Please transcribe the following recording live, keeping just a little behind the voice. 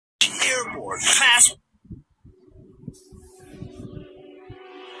airport passport.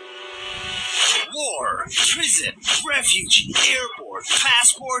 War, prison, refugee, airport,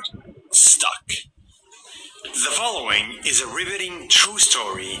 passport, stuck. The following is a riveting true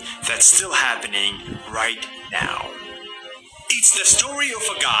story that's still happening right now. It's the story of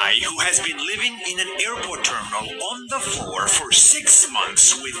a guy who has been living in an airport terminal on the floor for 6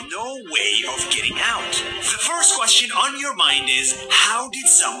 months with no way of getting out. The first question on your mind is, how did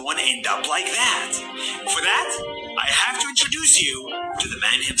someone end up like that? For that, I have to introduce you to the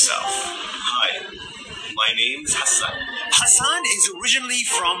man himself. Hi, my name is Hassan. Hassan is originally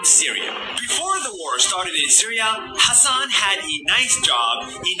from Syria. Before the war started in Syria, Hassan had a nice job,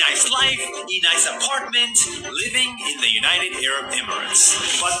 a nice life, a nice apartment, living in the United Arab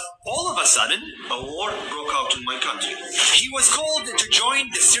Emirates. But all of a sudden, A war broke out in my country. he was called to join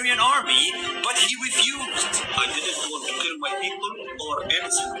the Syrian army, but he refused. I didn't want to kill my people or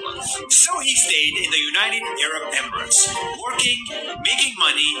innocent ones. So he stayed in the United Arab Emirates, working, making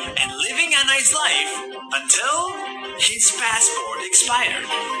money, and living a nice life until his passport expired.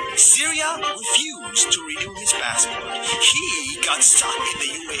 Syria refused to renew his passport. He got stuck in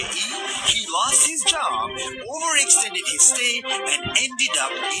the UAE, he lost his job, overextended his stay, and ended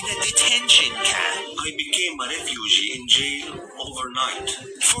up in a detention camp. I became a refugee in jail overnight.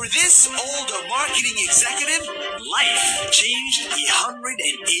 For this old marketing executive, life changed 180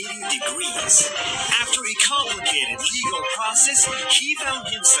 degrees. After a complicated legal process, he found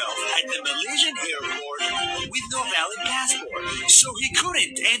himself at the Malaysian airport with no valid passport, so he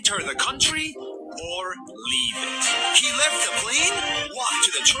couldn't enter the country or leave it. He left the plane, walked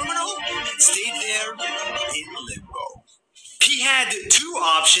to the terminal, and stayed there in limbo. He had two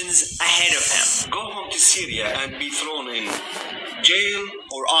options ahead of him. Go home to Syria and be thrown in jail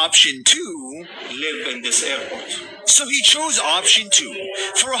Or option two, live in this airport. so he chose option two.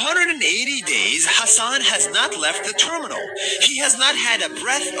 For 180 days, Hassan has not left the terminal. He has not had a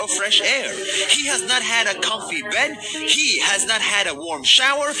breath of fresh air. He has not had a comfy bed. He has not had a warm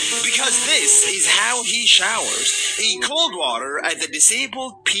shower, because this is how he showers. In cold water at the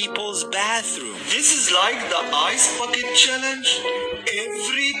disabled people's bathroom. This is like the ice bucket challenge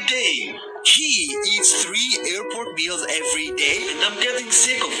every day. He eats 3 airport meals every day. And I'm getting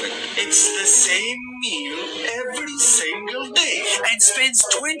sick of it. It's the same meal every single day. And spends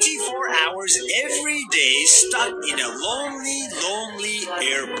 24 hours every day stuck in a lonely, lonely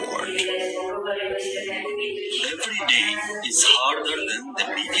airport. Every day is harder than the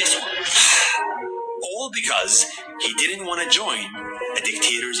previous one. All because he didn't want to join a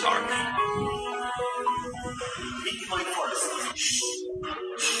dictator's army. Meet my forest.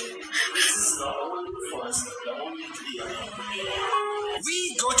 This is the only forest, the only tree. We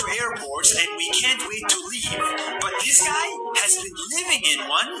go to airports and we can't wait to leave. But this guy has been living in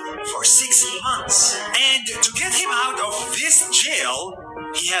one for 6 months. And to get him out of this jail,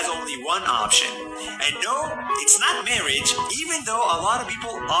 he has only one option. And no, it's not marriage, even though a lot of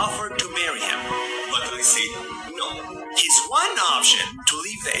people offered to marry him. But I said no. His one option to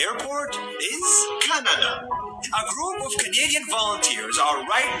leave the airport is Canada. a group of Canadian volunteers are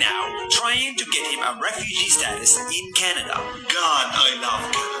right now trying to get him a refugee status in Canada. God, I love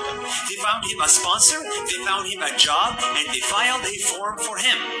Canada. They found him a sponsor, they found him a job, and they filed a form for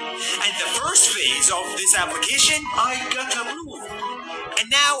him. And the first phase of this application, I got approved. and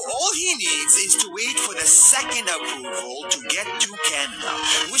now all he needs is to wait for the second approval to get to Canada,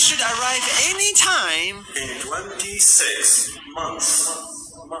 which should arrive any time. In 26 months.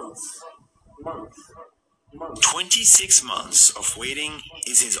 26 months of waiting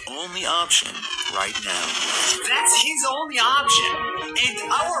is his only option right now. That's his only option. And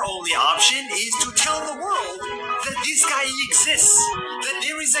our only option is to tell the world that this guy exists. That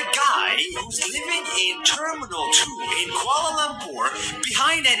there is a guy who's living in Terminal 2 in Kuala Lumpur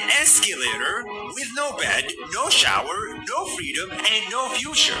behind an escalator with no bed, no shower, no freedom, and no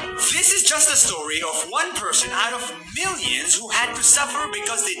future. This is just a story of one person out of millions who had to suffer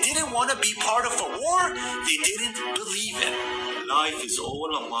because they didn't want to be part of a war they didn't believe in. Life is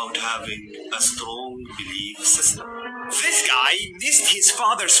all about having a strong belief system. This guy missed his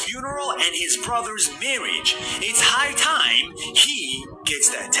father's funeral and his brother's marriage. It's high time he gets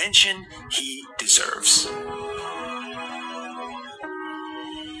the attention he deserves.